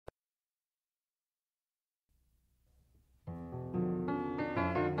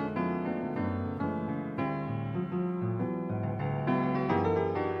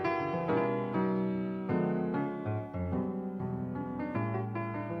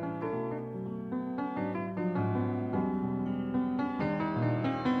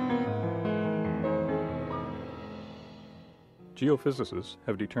Geophysicists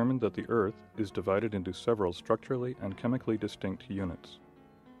have determined that the Earth is divided into several structurally and chemically distinct units.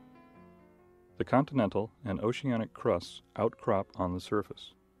 The continental and oceanic crusts outcrop on the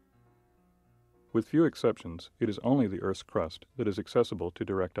surface. With few exceptions, it is only the Earth's crust that is accessible to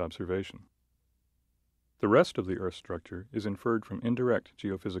direct observation. The rest of the Earth's structure is inferred from indirect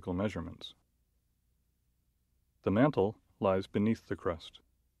geophysical measurements. The mantle lies beneath the crust.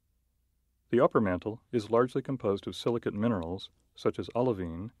 The upper mantle is largely composed of silicate minerals such as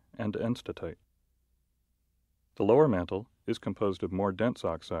olivine and enstatite. The lower mantle is composed of more dense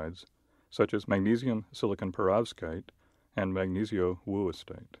oxides such as magnesium silicon perovskite and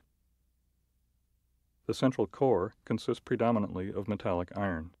magnesio-wüstite. The central core consists predominantly of metallic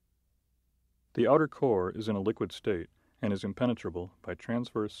iron. The outer core is in a liquid state and is impenetrable by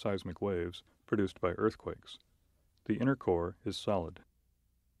transverse seismic waves produced by earthquakes. The inner core is solid.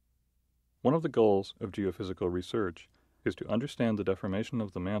 One of the goals of geophysical research is to understand the deformation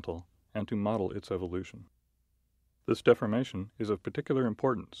of the mantle and to model its evolution. This deformation is of particular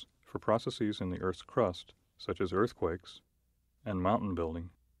importance for processes in the Earth's crust, such as earthquakes and mountain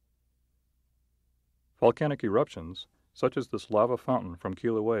building. Volcanic eruptions, such as this lava fountain from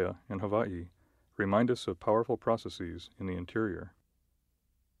Kilauea in Hawaii, remind us of powerful processes in the interior.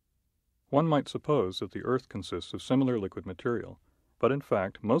 One might suppose that the Earth consists of similar liquid material, but in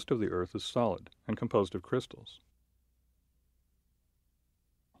fact most of the Earth is solid and composed of crystals.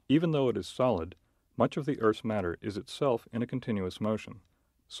 Even though it is solid, much of the Earth's matter is itself in a continuous motion,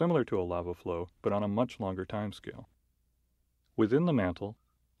 similar to a lava flow but on a much longer timescale. Within the mantle,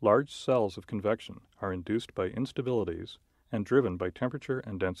 large cells of convection are induced by instabilities and driven by temperature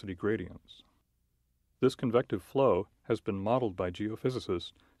and density gradients. This convective flow has been modeled by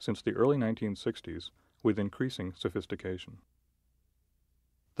geophysicists since the early 1960s with increasing sophistication.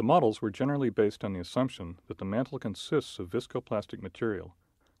 The models were generally based on the assumption that the mantle consists of viscoplastic material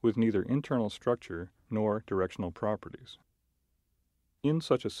with neither internal structure nor directional properties. In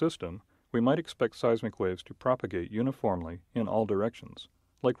such a system, we might expect seismic waves to propagate uniformly in all directions,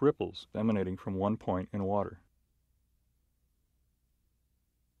 like ripples emanating from one point in water.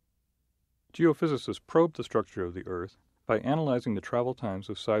 Geophysicists probe the structure of the Earth by analyzing the travel times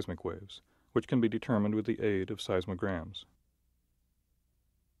of seismic waves, which can be determined with the aid of seismograms.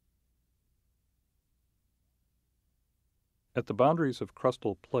 At the boundaries of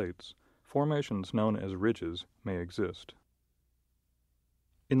crustal plates, formations known as ridges may exist.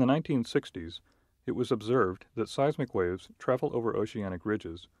 In the 1960s, it was observed that seismic waves travel over oceanic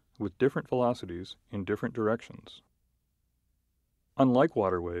ridges with different velocities in different directions. Unlike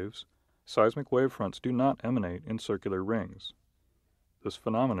water waves, seismic wavefronts do not emanate in circular rings. This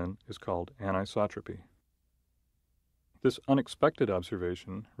phenomenon is called anisotropy. This unexpected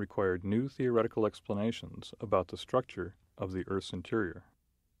observation required new theoretical explanations about the structure of the Earth's interior.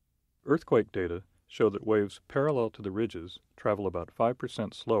 Earthquake data show that waves parallel to the ridges travel about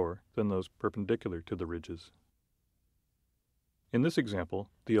 5% slower than those perpendicular to the ridges. In this example,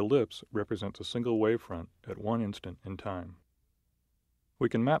 the ellipse represents a single wavefront at one instant in time. We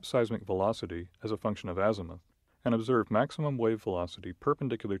can map seismic velocity as a function of azimuth and observe maximum wave velocity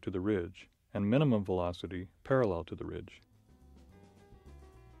perpendicular to the ridge and minimum velocity parallel to the ridge.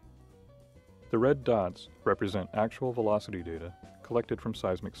 The red dots represent actual velocity data collected from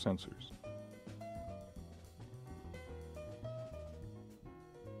seismic sensors.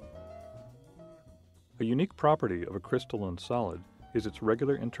 A unique property of a crystalline solid is its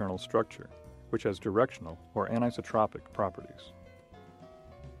regular internal structure, which has directional or anisotropic properties.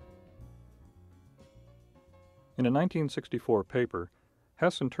 In a 1964 paper,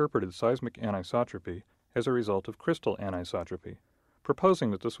 Hess interpreted seismic anisotropy as a result of crystal anisotropy,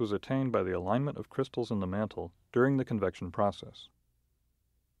 proposing that this was attained by the alignment of crystals in the mantle during the convection process.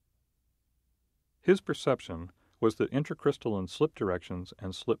 His perception was that intracrystalline slip directions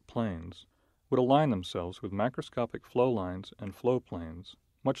and slip planes would align themselves with macroscopic flow lines and flow planes,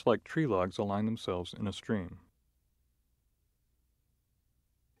 much like tree logs align themselves in a stream.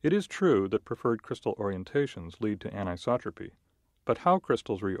 It is true that preferred crystal orientations lead to anisotropy, but how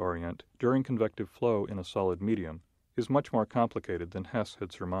crystals reorient during convective flow in a solid medium is much more complicated than Hess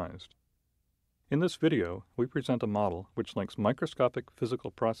had surmised. In this video, we present a model which links microscopic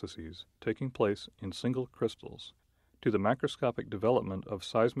physical processes taking place in single crystals to the macroscopic development of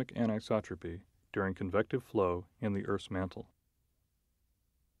seismic anisotropy during convective flow in the Earth's mantle.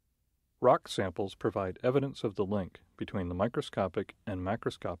 Rock samples provide evidence of the link between the microscopic and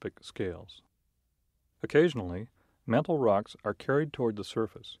macroscopic scales. Occasionally, mantle rocks are carried toward the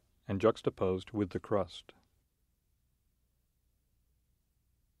surface and juxtaposed with the crust.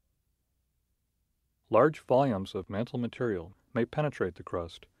 Large volumes of mantle material may penetrate the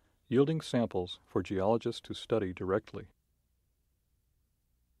crust, yielding samples for geologists to study directly.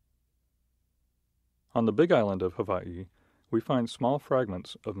 On the Big Island of Hawaii, we find small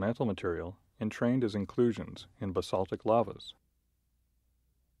fragments of mantle material entrained as inclusions in basaltic lavas.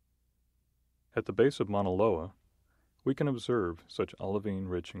 At the base of Mauna Loa, we can observe such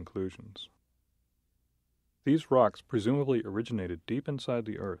olivine-rich inclusions. These rocks presumably originated deep inside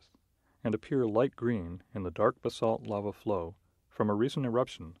the earth and appear light green in the dark basalt lava flow from a recent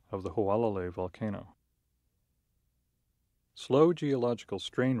eruption of the Hualalai volcano. Slow geological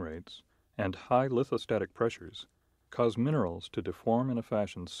strain rates and high lithostatic pressures cause minerals to deform in a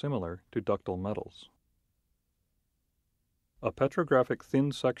fashion similar to ductile metals. A petrographic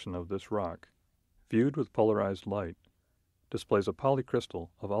thin section of this rock, viewed with polarized light, displays a polycrystal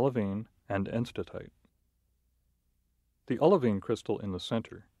of olivine and enstatite. The olivine crystal in the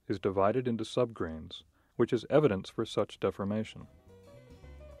center is divided into subgrains, which is evidence for such deformation.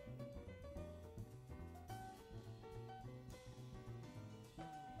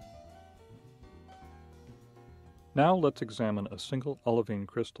 Now let's examine a single olivine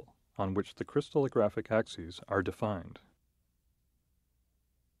crystal on which the crystallographic axes are defined.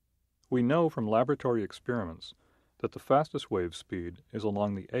 We know from laboratory experiments that the fastest wave speed is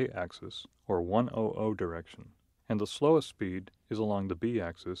along the A-axis, or 100 direction, and the slowest speed is along the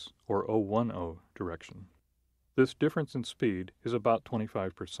B-axis, or 010 direction. This difference in speed is about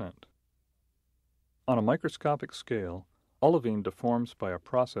 25%. On a microscopic scale, olivine deforms by a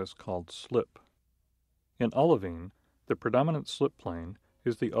process called slip. In olivine, the predominant slip plane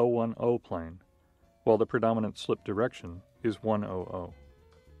is the 010 plane, while the predominant slip direction is 100.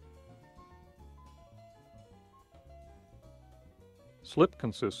 Slip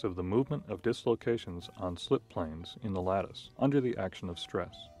consists of the movement of dislocations on slip planes in the lattice under the action of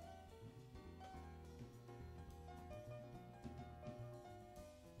stress.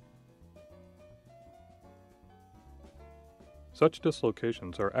 Such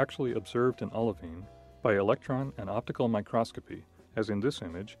dislocations are actually observed in olivine by electron and optical microscopy, as in this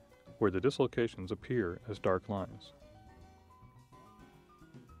image, where the dislocations appear as dark lines.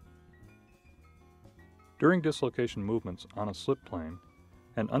 During dislocation movements on a slip plane,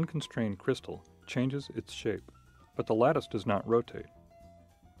 an unconstrained crystal changes its shape, but the lattice does not rotate.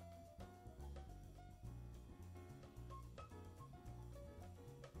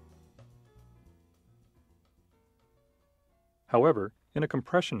 However, in a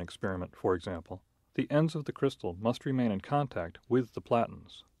compression experiment, for example, the ends of the crystal must remain in contact with the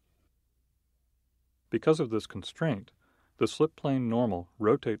platens. Because of this constraint, the slip plane normal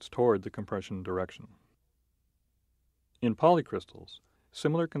rotates toward the compression direction. In polycrystals,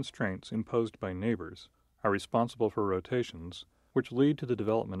 similar constraints imposed by neighbors are responsible for rotations, which lead to the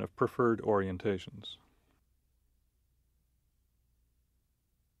development of preferred orientations.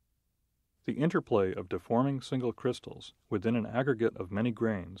 The interplay of deforming single crystals within an aggregate of many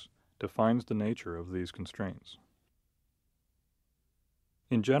grains defines the nature of these constraints.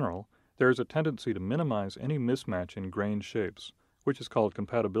 In general, there is a tendency to minimize any mismatch in grain shapes, which is called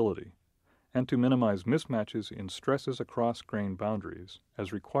compatibility, and to minimize mismatches in stresses across grain boundaries,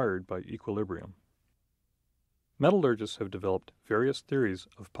 as required by equilibrium. Metallurgists have developed various theories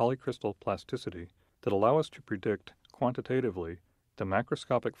of polycrystal plasticity that allow us to predict quantitatively the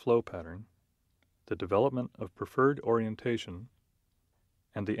macroscopic flow pattern, the development of preferred orientation,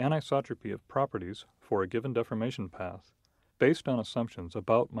 and the anisotropy of properties for a given deformation path based on assumptions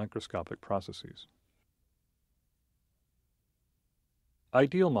about microscopic processes.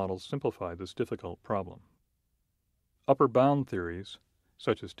 Ideal models simplify this difficult problem. Upper bound theories,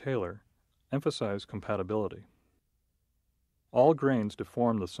 such as Taylor, emphasize compatibility. All grains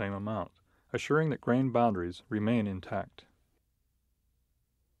deform the same amount, assuring that grain boundaries remain intact.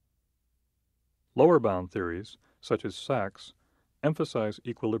 Lower bound theories, such as Sachs, emphasize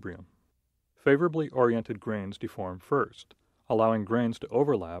equilibrium. Favorably oriented grains deform first, allowing grains to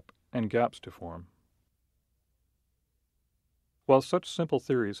overlap and gaps to form. While such simple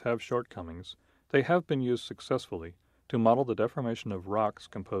theories have shortcomings, they have been used successfully to model the deformation of rocks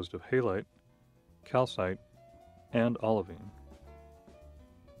composed of halite, calcite, and olivine.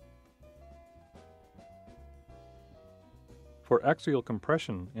 For axial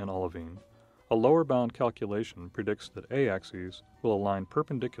compression in olivine, a lower bound calculation predicts that A-axes will align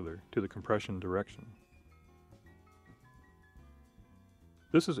perpendicular to the compression direction.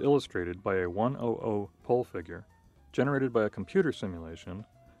 This is illustrated by a 100 pole figure generated by a computer simulation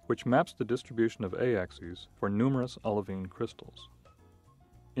which maps the distribution of A-axes for numerous olivine crystals.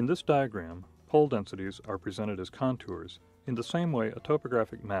 In this diagram, pole densities are presented as contours in the same way a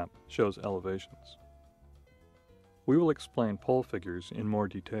topographic map shows elevations. We will explain pole figures in more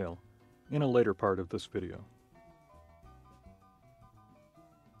detail in a later part of this video.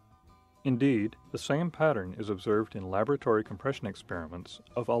 Indeed, the same pattern is observed in laboratory compression experiments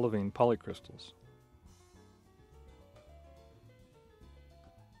of olivine polycrystals.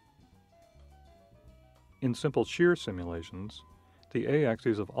 In simple shear simulations, the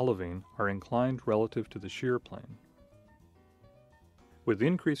A-axes of olivine are inclined relative to the shear plane. With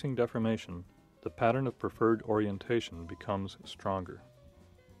increasing deformation, the pattern of preferred orientation becomes stronger.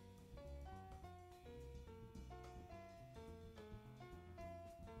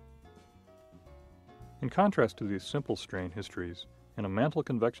 In contrast to these simple strain histories, in a mantle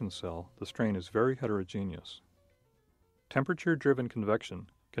convection cell, the strain is very heterogeneous. Temperature-driven convection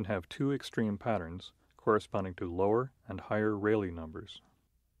can have two extreme patterns corresponding to lower and higher Rayleigh numbers.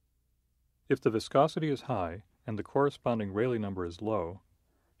 If the viscosity is high and the corresponding Rayleigh number is low,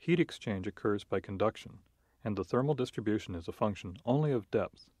 heat exchange occurs by conduction, and the thermal distribution is a function only of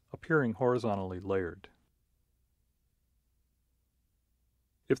depth, appearing horizontally layered.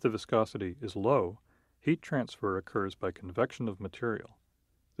 If the viscosity is low, heat transfer occurs by convection of material.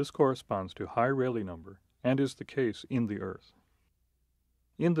 This corresponds to high Rayleigh number and is the case in the Earth.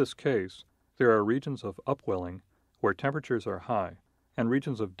 In this case, there are regions of upwelling where temperatures are high and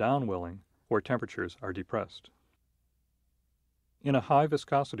regions of downwelling where temperatures are depressed. In a high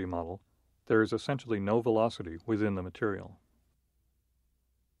viscosity model, there is essentially no velocity within the material.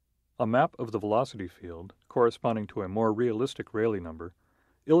 A map of the velocity field, corresponding to a more realistic Rayleigh number,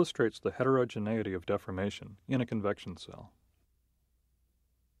 illustrates the heterogeneity of deformation in a convection cell.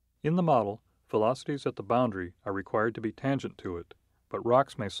 In the model, velocities at the boundary are required to be tangent to it, but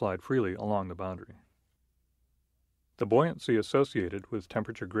rocks may slide freely along the boundary. The buoyancy associated with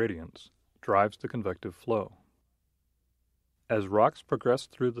temperature gradients drives the convective flow. As rocks progress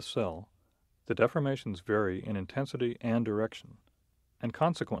through the cell, the deformations vary in intensity and direction, and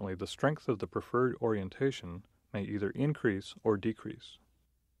consequently the strength of the preferred orientation may either increase or decrease.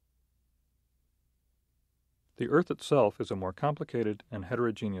 The Earth itself is a more complicated and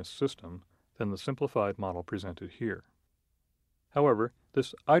heterogeneous system than the simplified model presented here. However,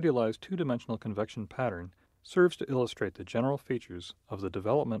 this idealized two-dimensional convection pattern serves to illustrate the general features of the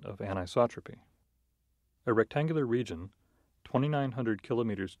development of anisotropy. A rectangular region, 2,900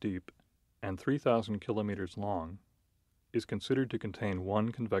 kilometers deep and 3,000 kilometers long, is considered to contain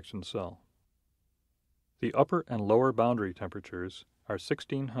one convection cell. The upper and lower boundary temperatures are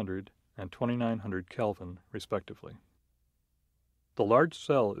 1,600 and 2,900 Kelvin, respectively. The large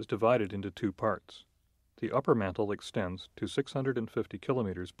cell is divided into two parts. The upper mantle extends to 650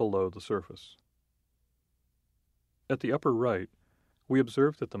 kilometers below the surface. At the upper right, we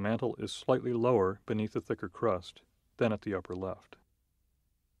observe that the mantle is slightly lower beneath the thicker crust than at the upper left.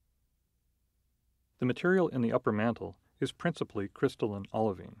 The material in the upper mantle is principally crystalline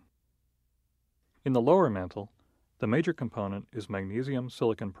olivine. In the lower mantle, the major component is magnesium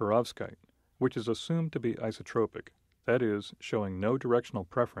silicon perovskite, which is assumed to be isotropic, that is, showing no directional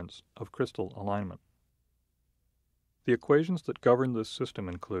preference of crystal alignment. The equations that govern this system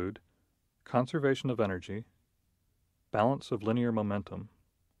include conservation of energy, balance of linear momentum,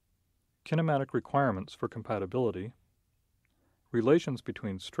 kinematic requirements for compatibility, relations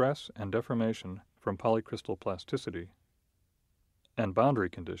between stress and deformation from polycrystal plasticity, and boundary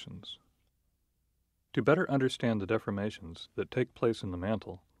conditions. To better understand the deformations that take place in the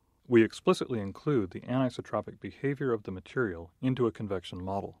mantle, we explicitly include the anisotropic behavior of the material into a convection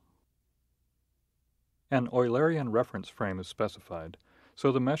model. An Eulerian reference frame is specified,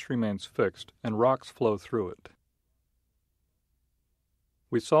 so the mesh remains fixed and rocks flow through it.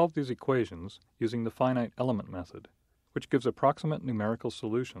 We solve these equations using the finite element method, which gives approximate numerical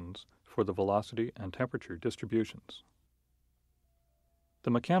solutions for the velocity and temperature distributions.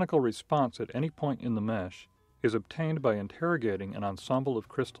 The mechanical response at any point in the mesh is obtained by interrogating an ensemble of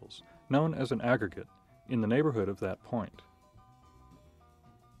crystals, known as an aggregate, in the neighborhood of that point.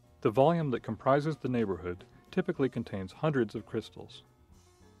 The volume that comprises the neighborhood typically contains hundreds of crystals.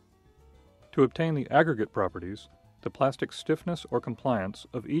 To obtain the aggregate properties, the plastic stiffness or compliance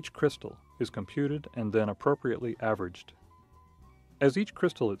of each crystal is computed and then appropriately averaged. As each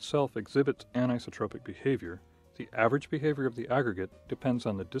crystal itself exhibits anisotropic behavior, the average behavior of the aggregate depends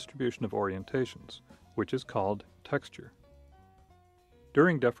on the distribution of orientations, which is called texture.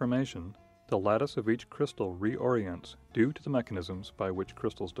 During deformation, the lattice of each crystal reorients due to the mechanisms by which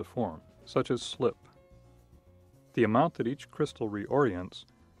crystals deform, such as slip. The amount that each crystal reorients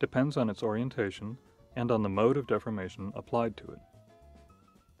depends on its orientation and on the mode of deformation applied to it.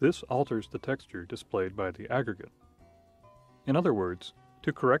 This alters the texture displayed by the aggregate. In other words,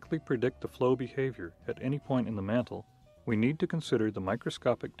 To correctly predict the flow behavior at any point in the mantle, we need to consider the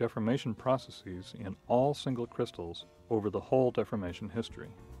microscopic deformation processes in all single crystals over the whole deformation history.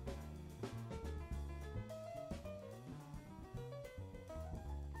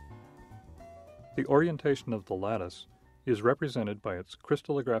 The orientation of the lattice is represented by its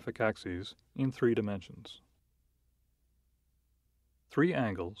crystallographic axes in 3 dimensions. 3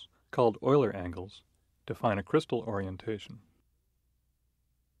 angles, called Euler angles, define a crystal orientation.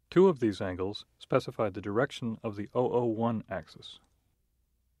 2 of these angles specify the direction of the 001 axis.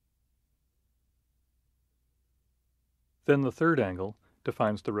 Then the 3rd angle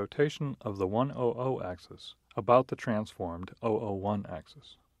defines the rotation of the 100 axis about the transformed 001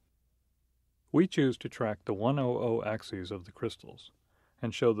 axis. We choose to track the 100 axes of the crystals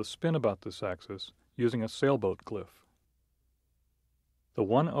and show the spin about this axis using a sailboat glyph. The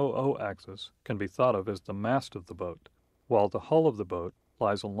 100 axis can be thought of as the mast of the boat, while the hull of the boat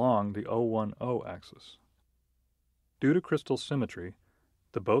lies along the 010 axis. Due to crystal symmetry,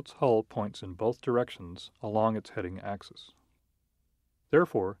 the boat's hull points in both directions along its heading axis.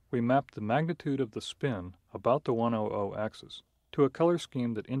 Therefore, we map the magnitude of the spin about the 100 axis to a color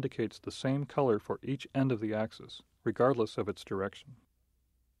scheme that indicates the same color for each end of the axis, regardless of its direction.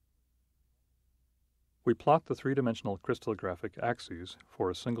 We plot the 3-dimensional crystallographic axes for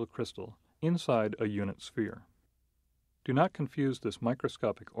a single crystal inside a unit sphere. Do not confuse this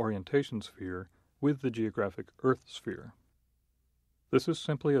microscopic orientation sphere with the geographic Earth sphere. This is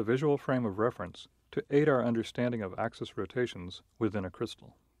simply a visual frame of reference to aid our understanding of axis rotations within a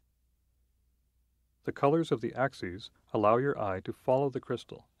crystal. The colors of the axes allow your eye to follow the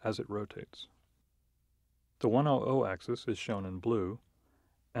crystal as it rotates. The 100 axis is shown in blue,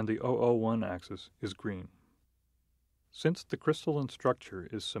 and the 001 axis is green. Since the crystalline structure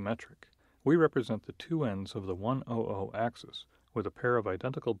is symmetric, we represent the 2 ends of the 100 axis with a pair of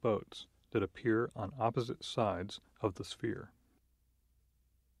identical boats that appear on opposite sides of the sphere.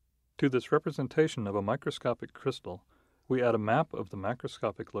 To this representation of a microscopic crystal, we add a map of the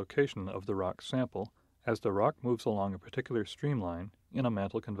macroscopic location of the rock sample as the rock moves along a particular streamline in a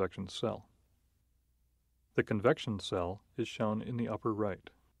mantle convection cell. The convection cell is shown in the upper right.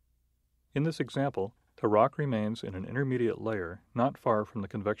 In this example, the rock remains in an intermediate layer not far from the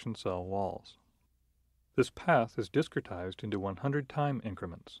convection cell walls. This path is discretized into 100 time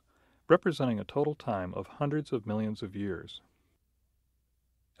increments, representing a total time of hundreds of millions of years.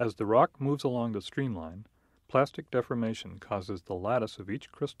 As the rock moves along the streamline, plastic deformation causes the lattice of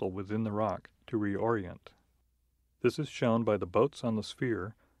each crystal within the rock to reorient. This is shown by the boats on the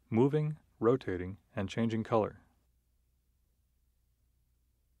sphere moving, rotating, and changing color.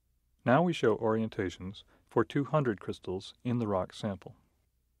 Now we show orientations for 200 crystals in the rock sample.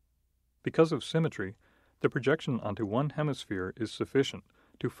 Because of symmetry, the projection onto one hemisphere is sufficient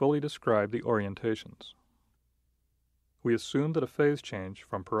to fully describe the orientations. We assume that a phase change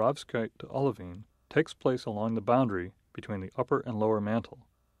from perovskite to olivine takes place along the boundary between the upper and lower mantle,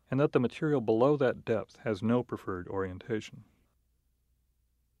 and that the material below that depth has no preferred orientation.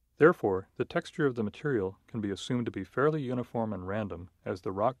 Therefore, the texture of the material can be assumed to be fairly uniform and random as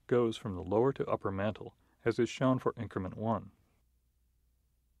the rock goes from the lower to upper mantle, as is shown for increment 1.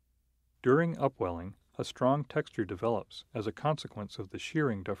 During upwelling, a strong texture develops as a consequence of the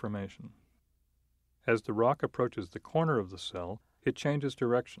shearing deformation. As the rock approaches the corner of the cell, it changes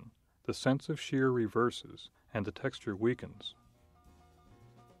direction, the sense of shear reverses, and the texture weakens.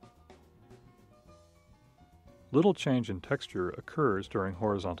 Little change in texture occurs during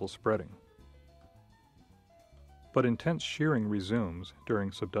horizontal spreading, but intense shearing resumes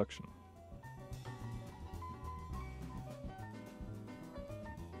during subduction.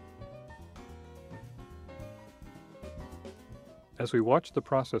 As we watch the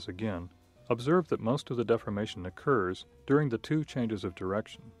process again, observe that most of the deformation occurs during the 2 changes of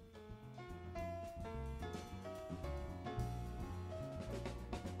direction.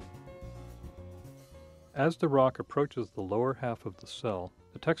 As the rock approaches the lower half of the cell,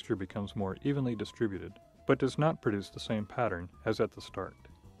 the texture becomes more evenly distributed, but does not produce the same pattern as at the start.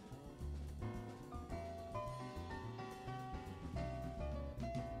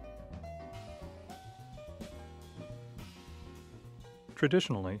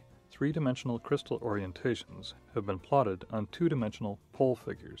 Traditionally, 3-dimensional crystal orientations have been plotted on 2-dimensional pole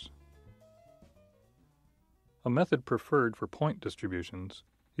figures. A method preferred for point distributions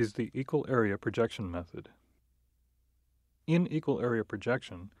is the equal area projection method. In equal area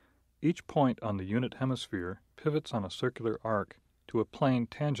projection, each point on the unit hemisphere pivots on a circular arc to a plane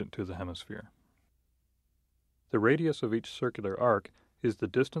tangent to the hemisphere. The radius of each circular arc is the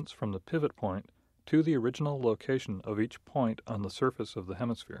distance from the pivot point to the original location of each point on the surface of the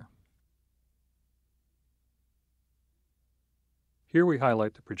hemisphere. Here we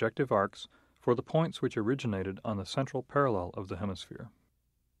highlight the projective arcs for the points which originated on the central parallel of the hemisphere.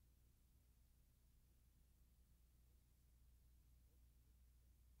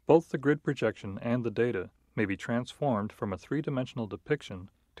 Both the grid projection and the data may be transformed from a three-dimensional depiction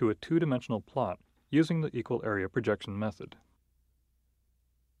to a two-dimensional plot using the equal area projection method.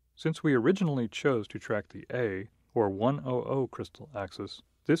 Since we originally chose to track the A, or 100 crystal axis,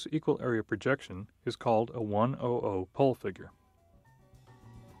 this equal area projection is called a 100 pole figure.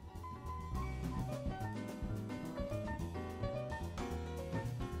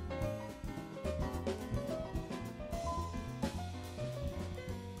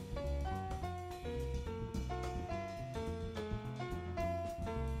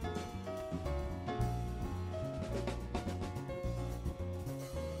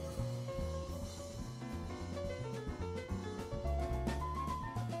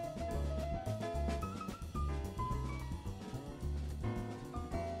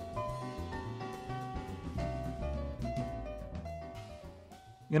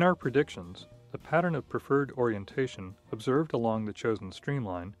 In our predictions, the pattern of preferred orientation observed along the chosen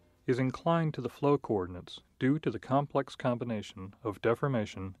streamline is inclined to the flow coordinates due to the complex combination of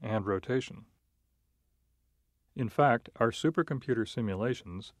deformation and rotation. In fact, our supercomputer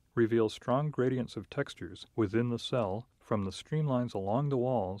simulations reveal strong gradients of textures within the cell from the streamlines along the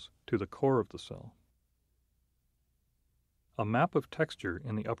walls to the core of the cell. A map of texture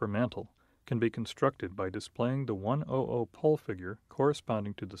in the upper mantle can be constructed by displaying the 100 pole figure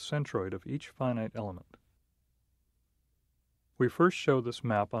corresponding to the centroid of each finite element. We first show this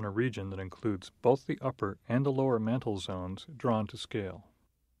map on a region that includes both the upper and the lower mantle zones drawn to scale.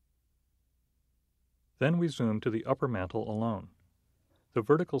 Then we zoom to the upper mantle alone. The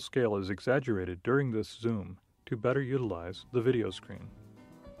vertical scale is exaggerated during this zoom to better utilize the video screen.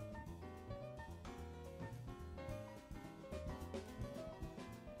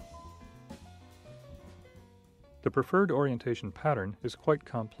 The preferred orientation pattern is quite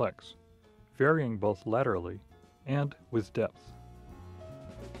complex, varying both laterally and with depth.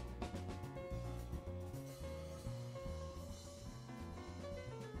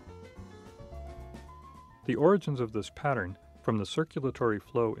 The origins of this pattern from the circulatory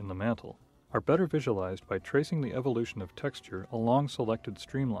flow in the mantle are better visualized by tracing the evolution of texture along selected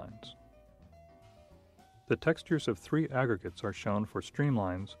streamlines. The textures of three aggregates are shown for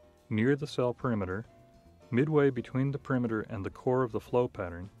streamlines near the cell perimeter, midway between the perimeter and the core of the flow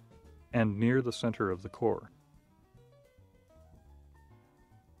pattern, and near the center of the core.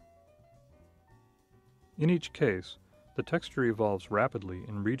 In each case, the texture evolves rapidly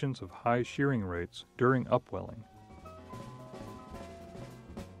in regions of high shearing rates during upwelling.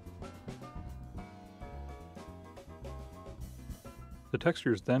 The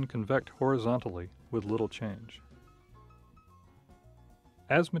textures then convect horizontally with little change.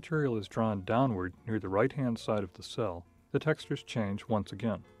 As material is drawn downward near the right-hand side of the cell, the textures change once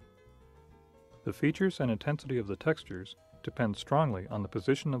again. The features and intensity of the textures depend strongly on the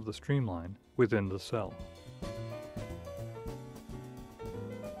position of the streamline within the cell.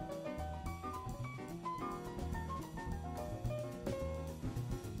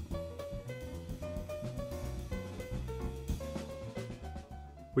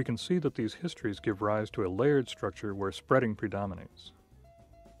 We can see that these histories give rise to a layered structure where spreading predominates.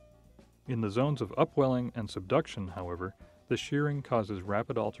 In the zones of upwelling and subduction, however, the shearing causes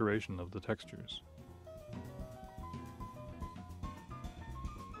rapid alteration of the textures.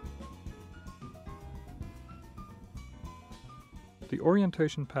 The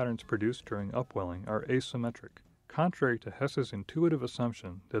orientation patterns produced during upwelling are asymmetric, contrary to Hess's intuitive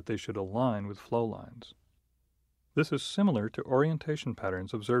assumption that they should align with flow lines. This is similar to orientation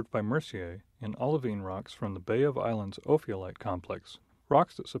patterns observed by Mercier in olivine rocks from the Bay of Islands ophiolite complex,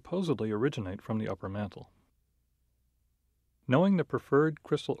 rocks that supposedly originate from the upper mantle. Knowing the preferred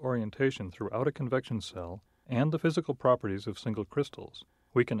crystal orientation throughout a convection cell and the physical properties of single crystals,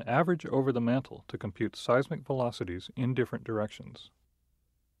 we can average over the mantle to compute seismic velocities in different directions.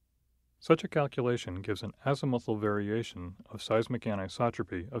 Such a calculation gives an azimuthal variation of seismic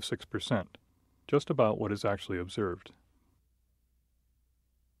anisotropy of 6%, just about what is actually observed.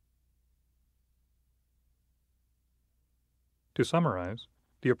 To summarize,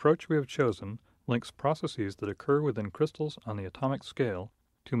 the approach we have chosen links processes that occur within crystals on the atomic scale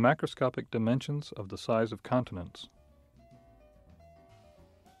to macroscopic dimensions of the size of continents.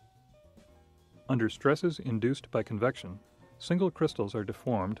 Under stresses induced by convection, single crystals are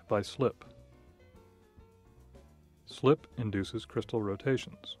deformed by slip. Slip induces crystal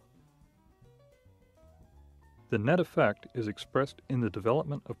rotations. The net effect is expressed in the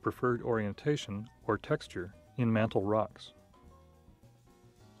development of preferred orientation or texture in mantle rocks.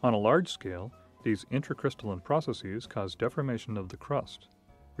 On a large scale, these intracrystalline processes cause deformation of the crust,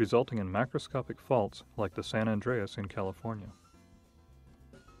 resulting in macroscopic faults like the San Andreas in California.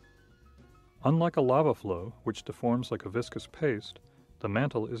 Unlike a lava flow, which deforms like a viscous paste, the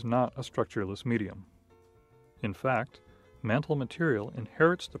mantle is not a structureless medium. In fact, mantle material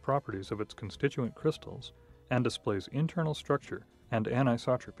inherits the properties of its constituent crystals and displays internal structure and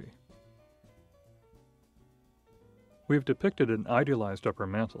anisotropy. We've depicted an idealized upper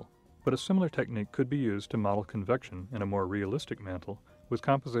mantle, but a similar technique could be used to model convection in a more realistic mantle with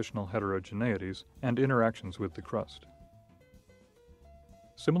compositional heterogeneities and interactions with the crust.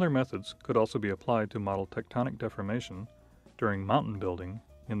 Similar methods could also be applied to model tectonic deformation during mountain building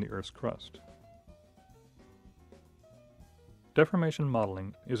in the Earth's crust. Deformation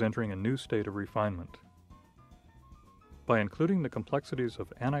modeling is entering a new state of refinement. By including the complexities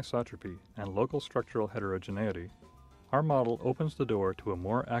of anisotropy and local structural heterogeneity, our model opens the door to a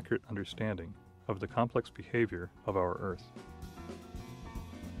more accurate understanding of the complex behavior of our Earth.